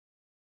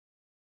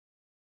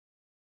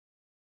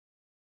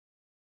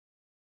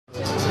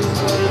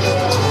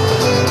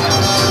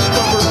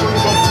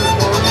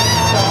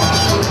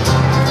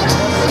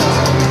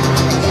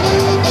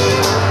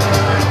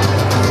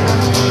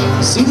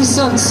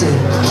sunset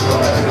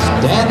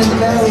down in the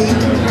valley.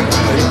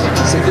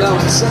 It's the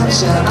glowing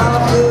sunshine of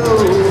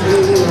your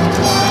hill.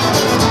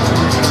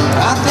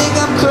 I think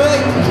I'm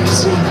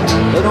crazy,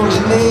 but only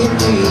made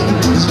me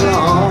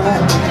wrong.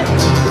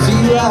 If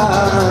you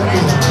are,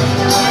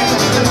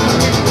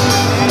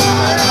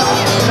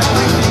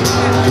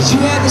 'cause you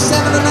had the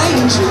sound of an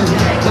angel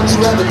comes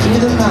rapping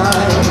through the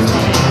night.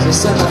 They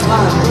set my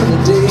mind in the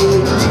day.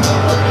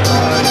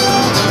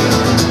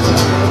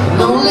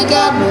 And only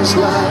God knows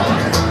why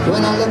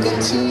when I look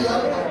into your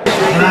eyes.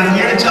 And I'm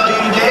here to tell you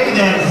today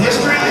that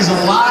history is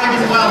alive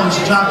and well in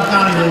Chautauqua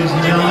County, ladies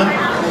and gentlemen.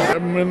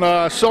 I'm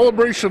in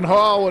Celebration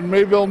Hall in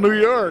Mayville, New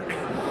York,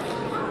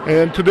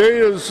 and today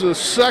is the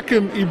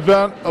second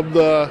event of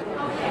the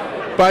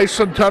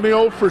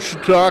Bicentennial for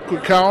Chautauqua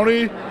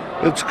County.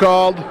 It's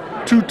called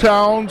 2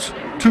 Towns,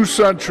 2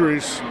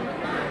 Centuries.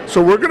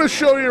 So we're going to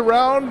show you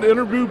around,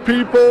 interview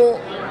people,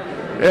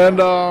 and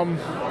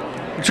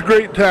it's a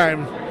great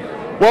time.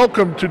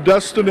 Welcome to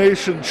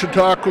Destination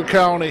Chautauqua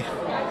County.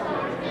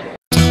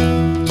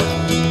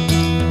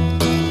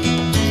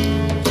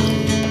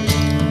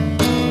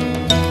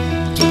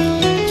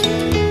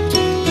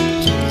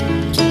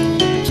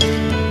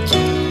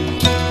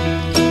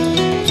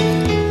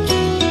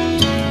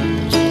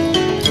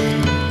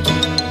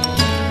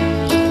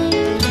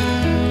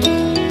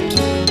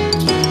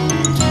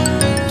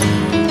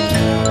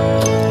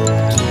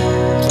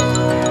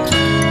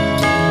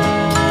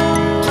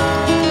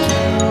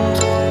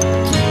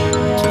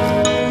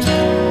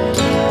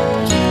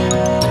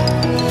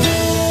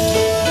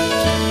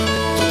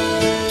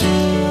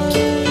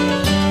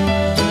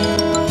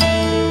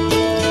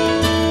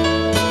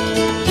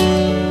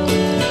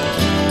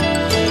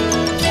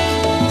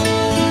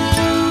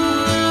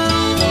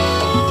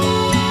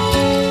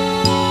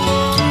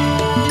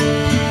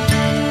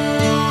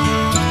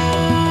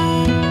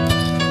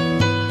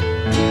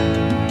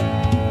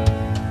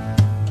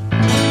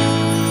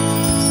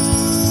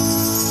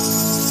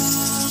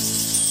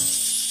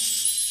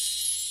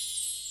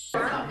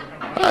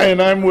 Hi,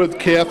 and I'm with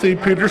Kathy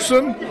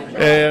Peterson,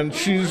 and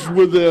she's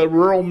with the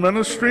Rural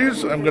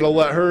Ministries. I'm going to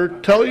let her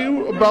tell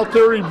you about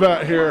their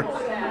event here.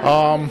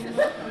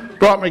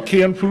 Brought my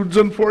canned foods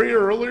in for you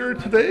earlier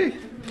today.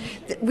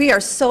 We are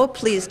so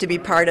pleased to be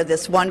part of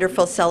this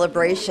wonderful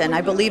celebration.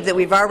 I believe that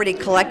we've already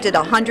collected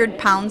 100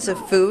 pounds of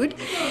food.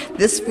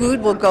 This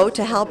food will go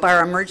to help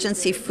our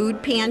emergency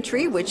food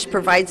pantry, which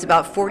provides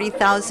about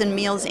 40,000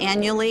 meals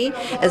annually,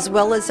 as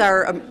well as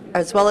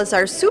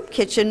our soup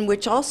kitchen,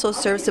 which also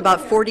serves about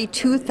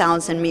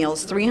 42,000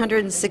 meals,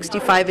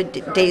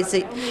 365 days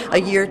a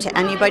year to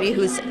anybody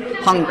who's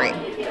hungry.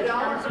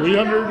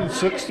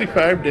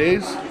 365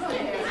 days?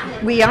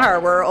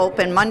 We're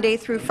open Monday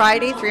through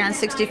Friday,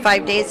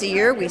 365 days a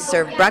year. We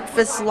serve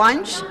breakfast,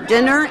 lunch,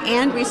 dinner,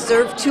 and we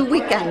serve 2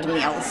 weekend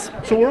meals.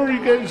 So where are you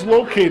guys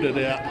located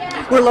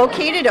at? We're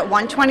located at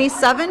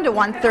 127 to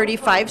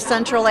 135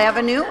 Central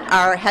Avenue.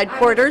 Our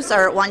headquarters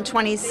are at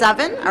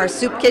 127. Our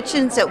soup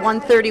kitchen's at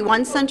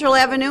 131 Central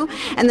Avenue.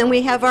 And then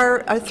we have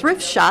our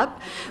thrift shop,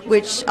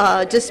 which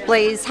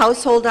displays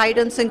household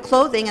items and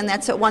clothing, and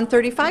that's at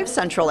 135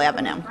 Central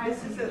Avenue.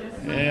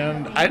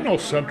 And I know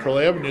Central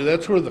Avenue,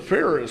 that's where the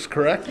fair is,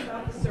 correct?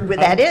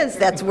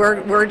 That's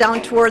where we're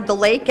down toward the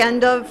lake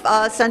end of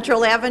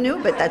Central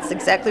Avenue, but that's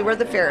exactly where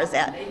the fair is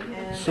at.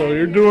 So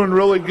you're doing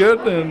really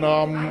good, and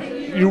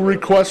you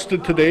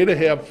requested today to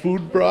have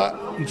food brought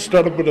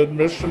instead of an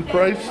admission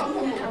price.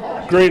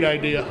 Great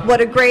idea. What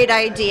a great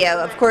idea.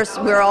 Of course,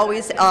 we're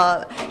always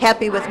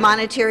happy with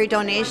monetary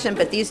donation,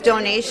 but these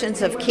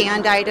donations of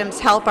canned items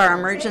help our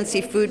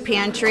emergency food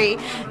pantry.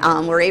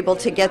 We're able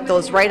to get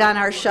those right on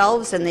our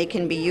shelves, and they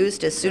can be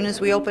used as soon as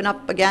we open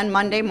up again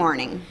Monday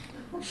morning.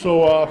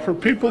 So for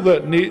people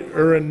that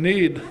are in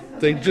need,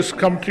 they just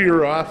come to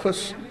your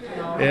office,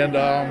 and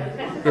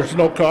there's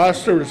no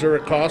cost, or is there a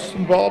cost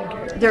involved?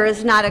 There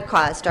is not a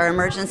cost. Our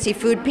emergency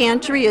food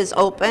pantry is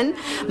open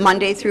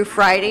Monday through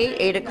Friday,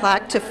 8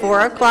 o'clock to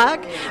 4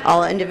 o'clock.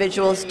 All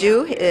individuals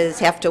do is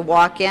have to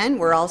walk in.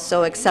 We're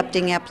also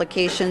accepting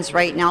applications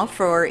right now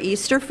for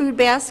Easter food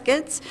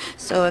baskets.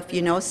 So if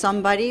you know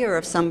somebody, or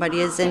if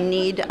somebody is in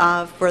need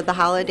for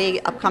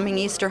the upcoming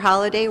Easter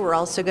holiday, we're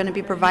also going to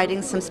be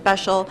providing some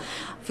special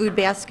food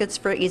baskets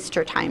for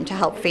Easter time to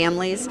help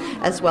families,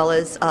 as well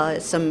as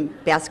some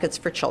baskets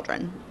for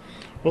children.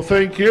 Well,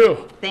 thank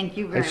you. Thank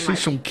you very much. I see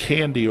some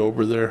candy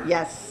over there.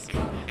 Yes.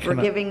 We're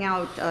giving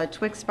out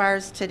Twix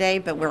bars today,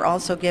 but we're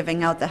also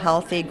giving out the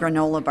healthy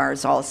granola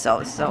bars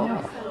also. So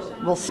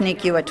we'll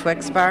sneak you a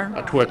Twix bar.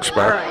 A Twix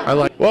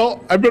bar.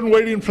 Well, I've been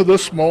waiting for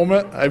this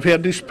moment. I've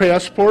had these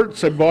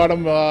passports. I bought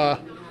them, I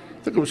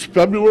think it was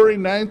February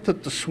 9th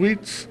at the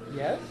Suites.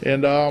 Yes.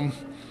 And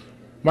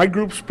my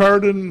group's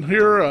part in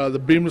here, the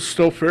Bemis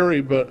Stowe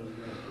Ferry, but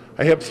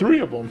I have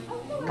 3 of them.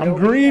 I'm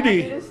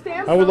greedy.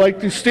 I would like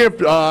these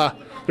stamped.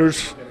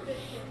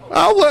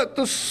 I'll let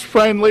this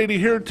fine lady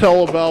here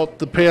tell about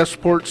the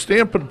passport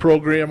stamping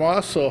program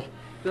also.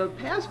 The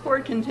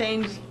passport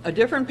contains a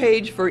different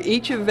page for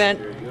each event,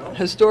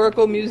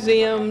 historical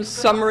museums,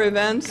 summer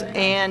events,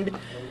 and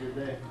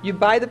You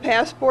buy the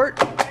passport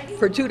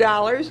for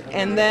 $2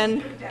 and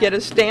then get a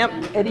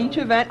stamp at each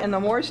event, and the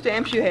more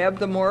stamps you have,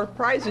 the more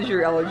prizes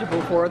you're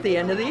eligible for at the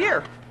end of the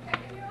year.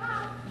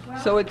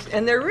 So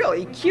and they're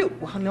really cute,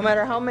 no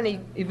matter how many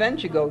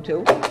events you go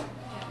to.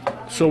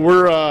 So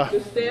we're,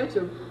 The stamps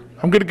are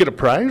I'm gonna get a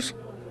prize?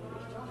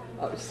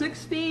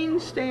 16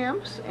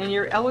 stamps, and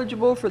you're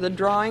eligible for the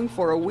drawing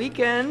for a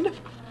weekend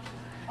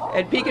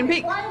at Peek and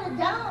Peek.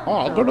 Oh,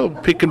 I'll go to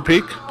Peek and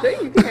Peek. See,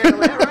 you can handle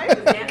that,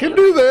 right? Can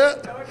do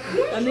that.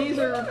 And these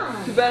are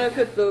to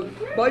benefit the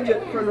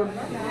budget for the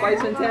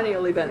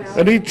Bicentennial events.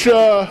 And each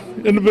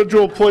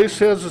individual place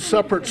has a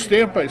separate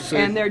stamp, I see.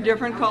 And they're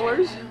different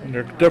colors. And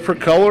they're different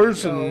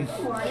colors, and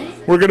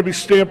we're going to be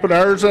stamping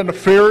ours on the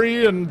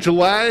ferry in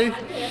July.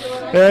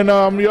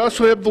 And you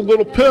also have the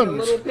little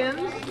pins. Little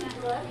pins.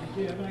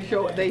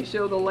 They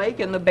show the lake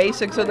and the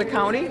basics of the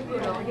county.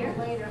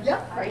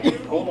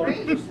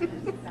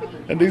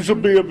 And these will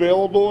be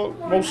available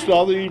at most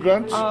all the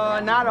events?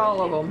 Not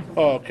all of them.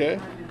 Oh, okay.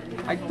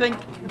 I think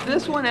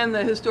this one and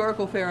the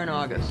historical fair in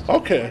August.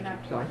 Okay.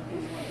 So,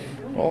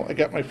 Well, I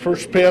got my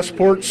first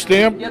passport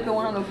stamped. get the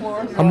one on the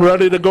floor. I'm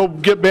ready to go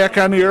get back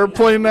on the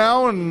airplane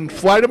now and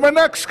fly to my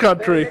next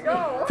country.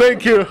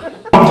 Thank you.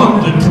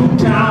 Welcome to Two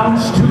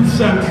Towns, Two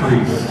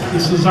Centuries.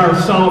 This is our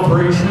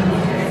celebration,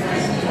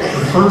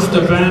 the first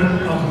event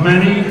of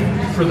many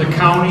for the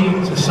county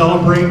to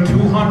celebrate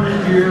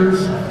 200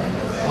 years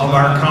of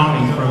our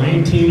county from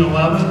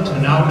 1811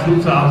 to now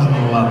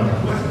 2011.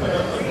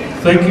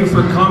 Thank you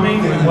for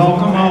coming. We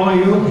welcome all of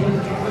you.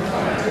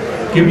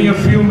 Give me a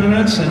few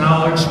minutes and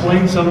I'll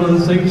explain some of the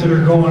things that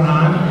are going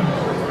on.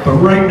 But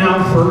right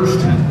now first,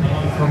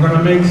 we're going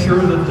to make sure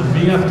that the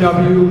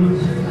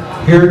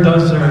VFW here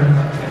does their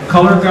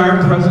color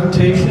guard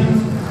presentation.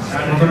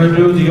 We're going to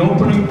do the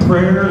opening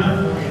prayer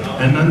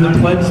and then the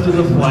pledge to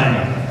the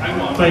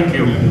flag. Thank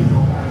you.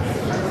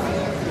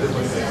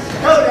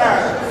 Color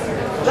guard.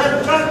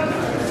 Attention.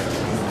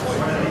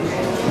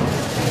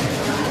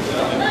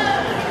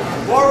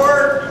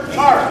 Forward,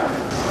 march.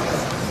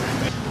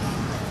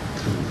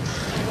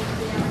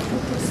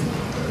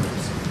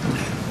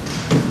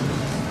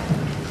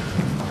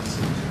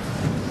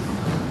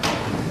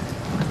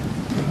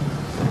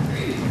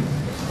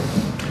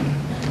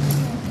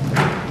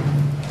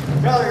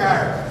 Color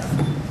guard.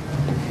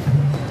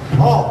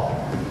 Halt.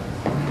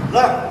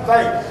 Left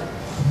face.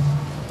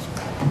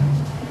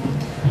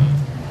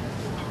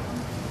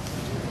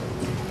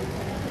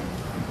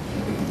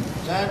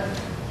 Stand.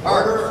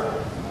 Order.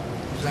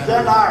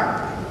 Stand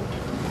arm.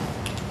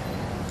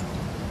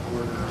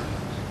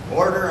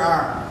 Order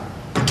arm.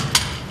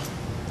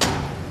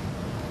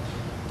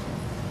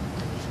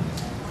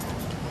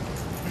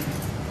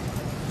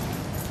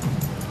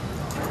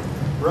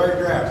 Right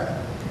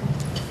dress.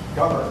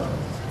 Cover.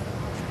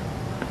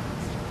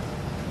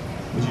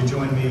 Would you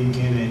join me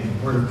in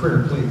a word of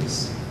prayer,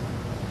 please?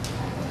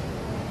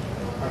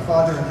 Our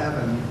Father in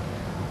heaven,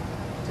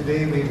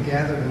 today we've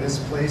gathered in this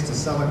place to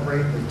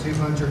celebrate the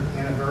 200th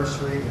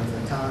anniversary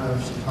of the town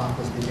of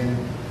Chautauqua's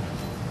beginning.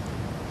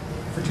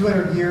 For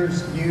 200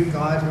 years, you,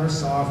 God, your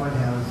sovereign,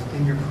 have,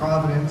 in your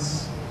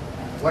providence,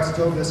 watched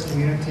over this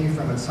community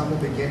from its humble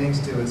beginnings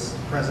to its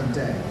present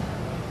day.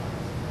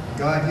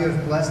 God, you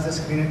have blessed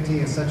this community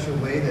in such a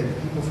way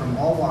that people from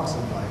all walks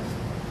of life,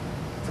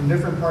 from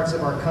different parts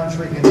of our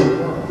country and the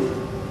world,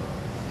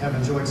 have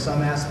enjoyed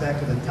some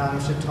aspect of the town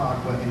of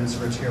Chautauqua and its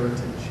rich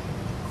heritage.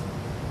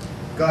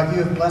 God,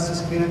 you have blessed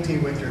this community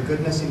with your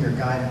goodness and your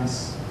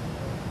guidance.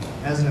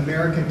 As an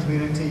American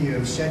community, you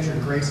have shed your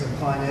grace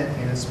upon it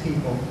and its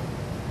people.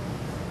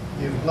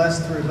 You have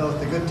blessed through both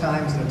the good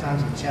times and the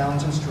times of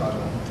challenge and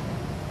struggle.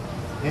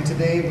 And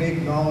today we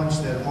acknowledge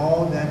that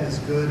all that is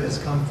good has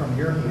come from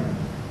your hand,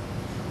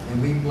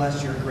 and we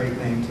bless your great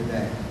name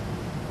today.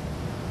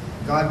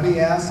 God, we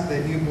ask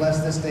that you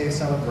bless this day of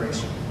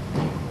celebration.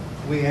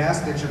 We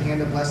ask that your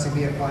hand of blessing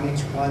be upon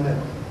each one that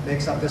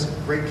makes up this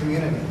great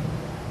community,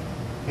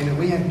 and that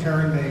we in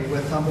turn may,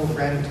 with humble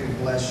gratitude,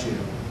 bless you.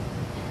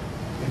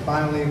 And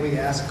finally, we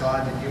ask,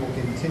 God, that you will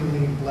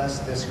continually bless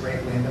this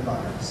great land of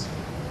ours.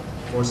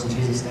 For us in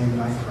Jesus' name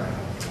that I pray.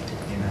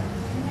 Amen.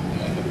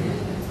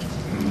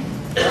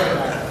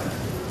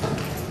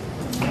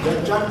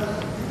 Attention.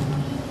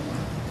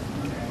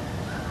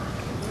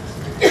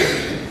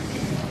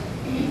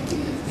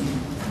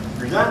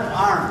 Present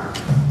arm.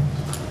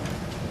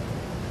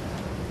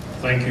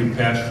 Thank you,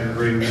 Pastor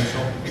Ray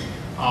Mitchell.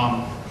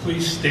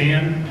 Please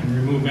stand and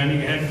remove any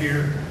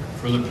headgear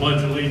for the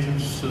Pledge of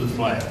Allegiance to the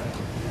flag.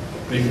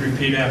 Please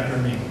repeat after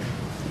me.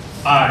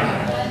 I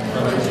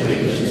pledge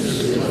allegiance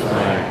to the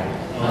flag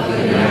of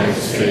the United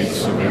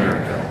States of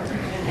America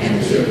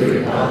and to the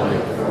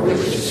republic for which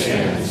it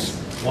stands,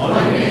 one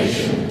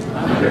nation,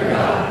 under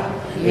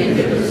God,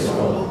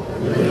 indivisible,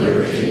 with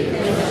liberty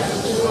and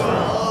justice for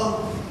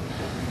all.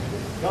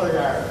 Color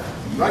guard.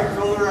 Right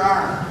shoulder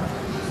arm.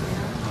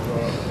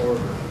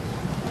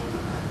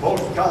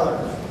 Both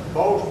colors.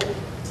 Both.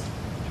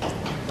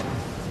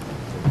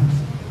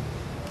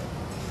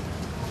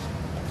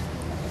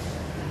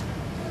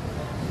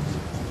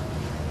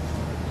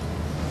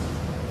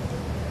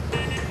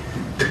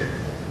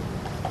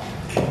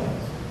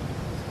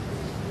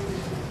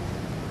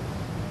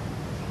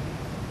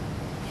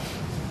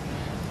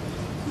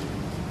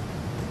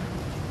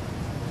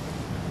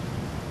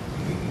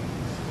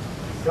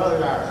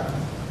 other arm.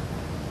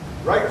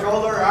 Right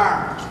shoulder,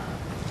 arm.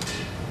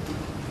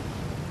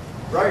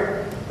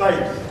 Right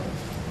face.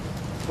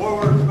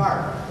 Forward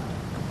mark.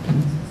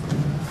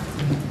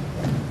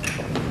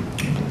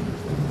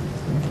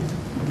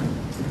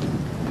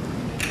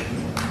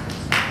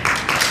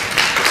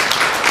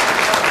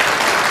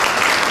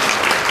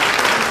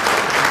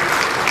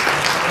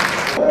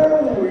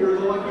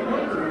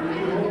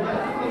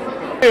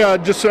 I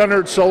just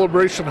entered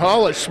Celebration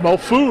Hall. I smell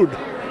food.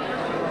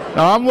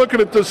 Now I'm looking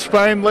at this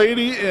fine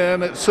lady,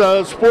 and it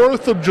says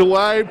 4th of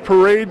July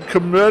Parade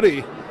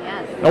Committee.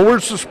 Yes. Now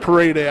where's this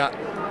parade at?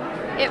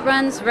 It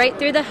runs right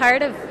through the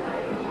heart of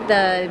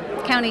the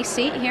county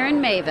seat here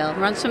in Mayville. It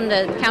runs from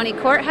the county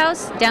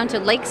courthouse down to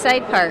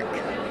Lakeside Park.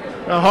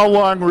 Now how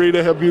long,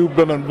 Rita, have you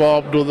been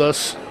involved with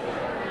this?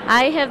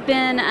 I have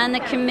been on the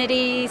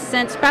committee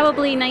since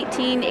probably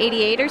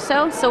 1988 or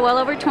so well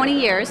over 20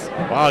 years.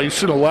 Wow, you've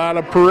seen a lot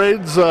of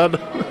parades then.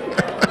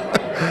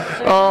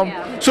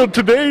 So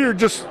today you're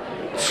just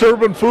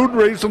serving food,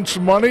 raising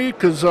some money,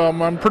 because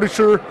I'm pretty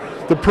sure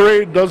the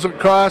parade doesn't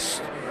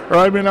cost, or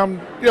I mean,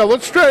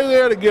 let's try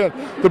that again.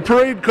 The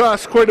parade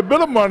costs quite a bit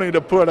of money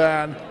to put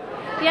on.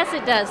 Yes,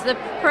 it does. The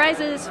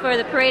prizes for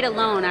the parade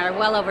alone are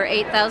well over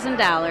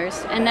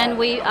 $8,000, and then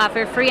we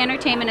offer free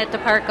entertainment at the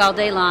park all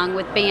day long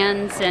with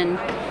bands, and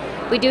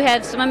we do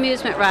have some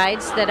amusement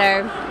rides that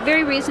are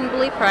very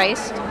reasonably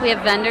priced. We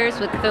have vendors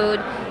with food.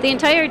 The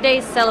entire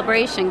day's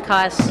celebration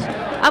costs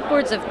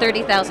upwards of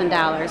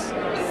 $30,000.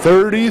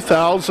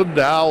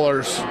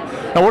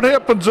 $30,000. Now what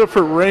happens if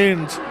it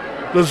rains?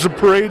 Does the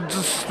parade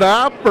just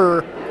stop,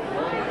 or?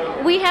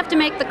 We have to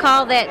make the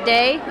call that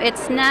day.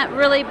 It's not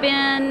really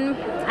been,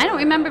 I don't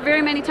remember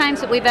very many times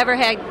that we've ever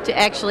had to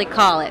actually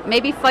call it.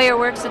 Maybe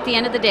fireworks at the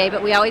end of the day,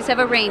 but we always have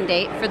a rain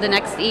date for the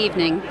next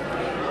evening.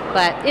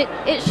 But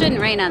it shouldn't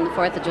rain on the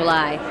 4th of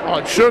July. Oh,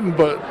 it shouldn't,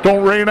 but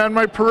don't rain on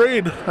my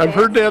parade. I've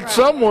heard that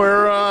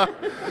somewhere.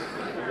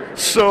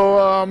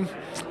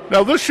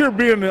 Now this year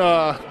being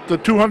the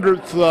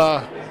 200th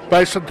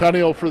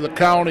Bicentennial for the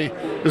county,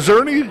 is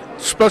there any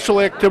special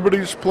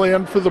activities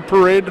planned for the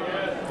parade?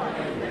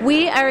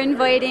 We are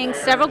inviting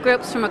several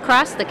groups from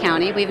across the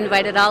county. We've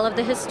invited all of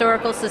the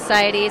historical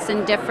societies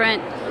and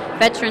different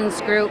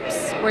veterans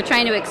groups. We're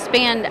trying to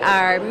expand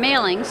our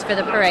mailings for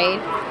the parade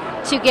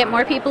to get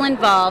more people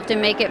involved and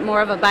make it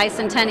more of a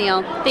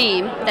bicentennial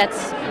theme.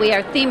 We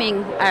are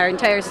theming our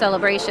entire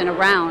celebration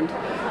around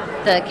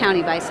the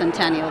county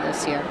bicentennial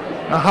this year.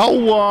 Now, how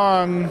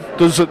long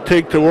does it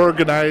take to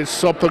organize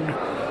something?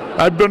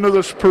 I've been to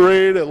this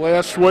parade. It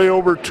lasts way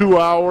over 2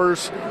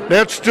 hours.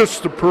 That's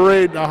just the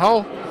parade.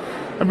 Now,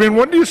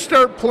 when do you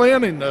start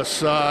planning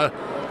this?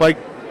 Like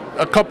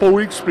a couple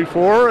weeks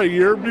before, a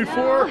year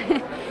before?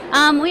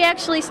 We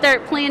actually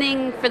start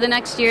planning for the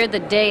next year the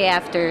day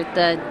after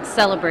the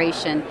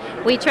celebration.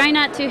 We try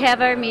not to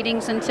have our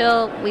meetings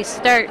until we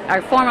start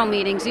our formal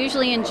meetings,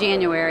 usually in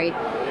January,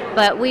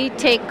 but we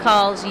take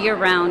calls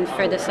year-round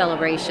for the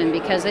celebration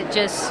because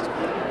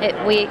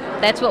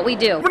that's what we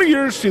do. How many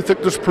years do you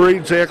think this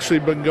parade's actually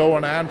been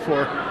going on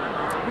for?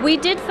 We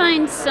did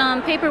find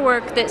some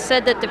paperwork that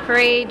said that the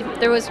parade,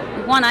 there was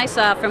one I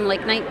saw from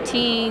like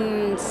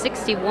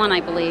 1961, I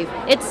believe.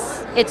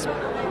 It's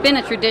been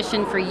a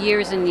tradition for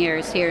years and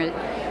years here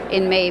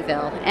in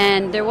Mayville.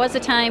 And there was a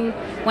time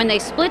when they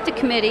split the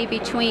committee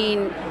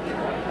between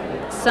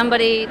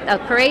a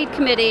parade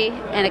committee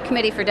and a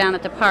committee for down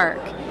at the park.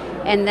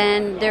 And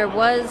then there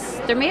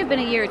may have been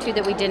a year or two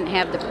that we didn't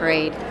have the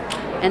parade.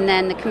 And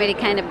then the committee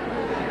kind of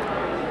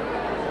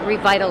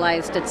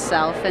revitalized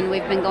itself, and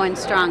we've been going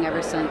strong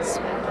ever since.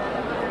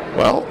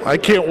 Well, I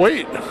can't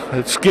wait.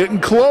 It's getting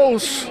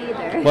close.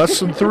 Less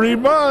than 3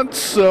 months.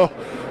 So,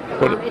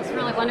 it's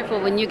really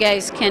wonderful when you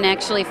guys can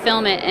actually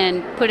film it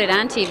and put it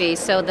on TV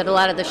so that a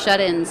lot of the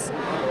shut-ins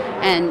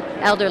and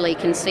elderly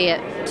can see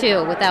it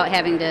too without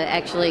having to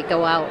actually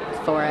go out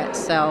for it.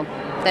 So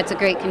that's a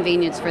great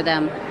convenience for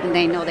them, and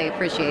they know they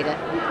appreciate it.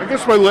 I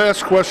guess my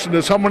last question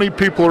is, how many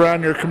people are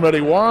on your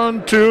committee?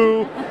 1,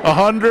 2,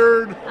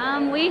 100?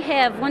 We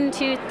have 1,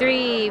 2,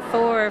 3,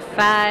 4,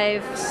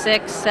 5,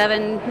 6,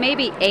 7,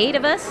 maybe 8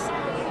 of us.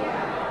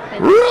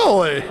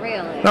 Really?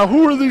 Really. Now,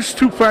 who are these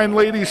two fine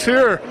ladies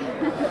here?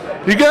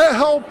 You got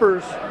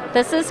helpers.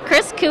 This is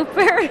Chris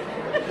Cooper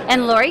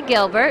and Lori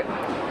Gilbert,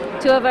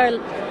 two of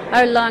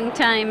our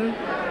longtime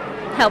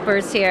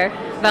helpers here,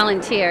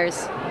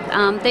 volunteers.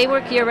 They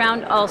work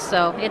year-round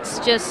also. It's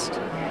just,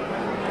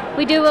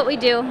 we do what we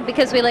do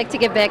because we like to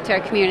give back to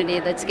our community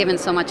that's given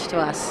so much to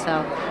us.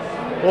 So.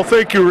 Well,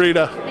 thank you,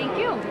 Rita. Thank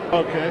you.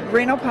 Okay.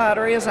 Reno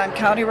Pottery is on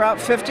County Route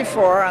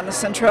 54 on the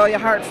Centralia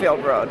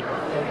Hartfield Road,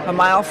 a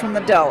mile from the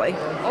deli.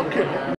 Okay.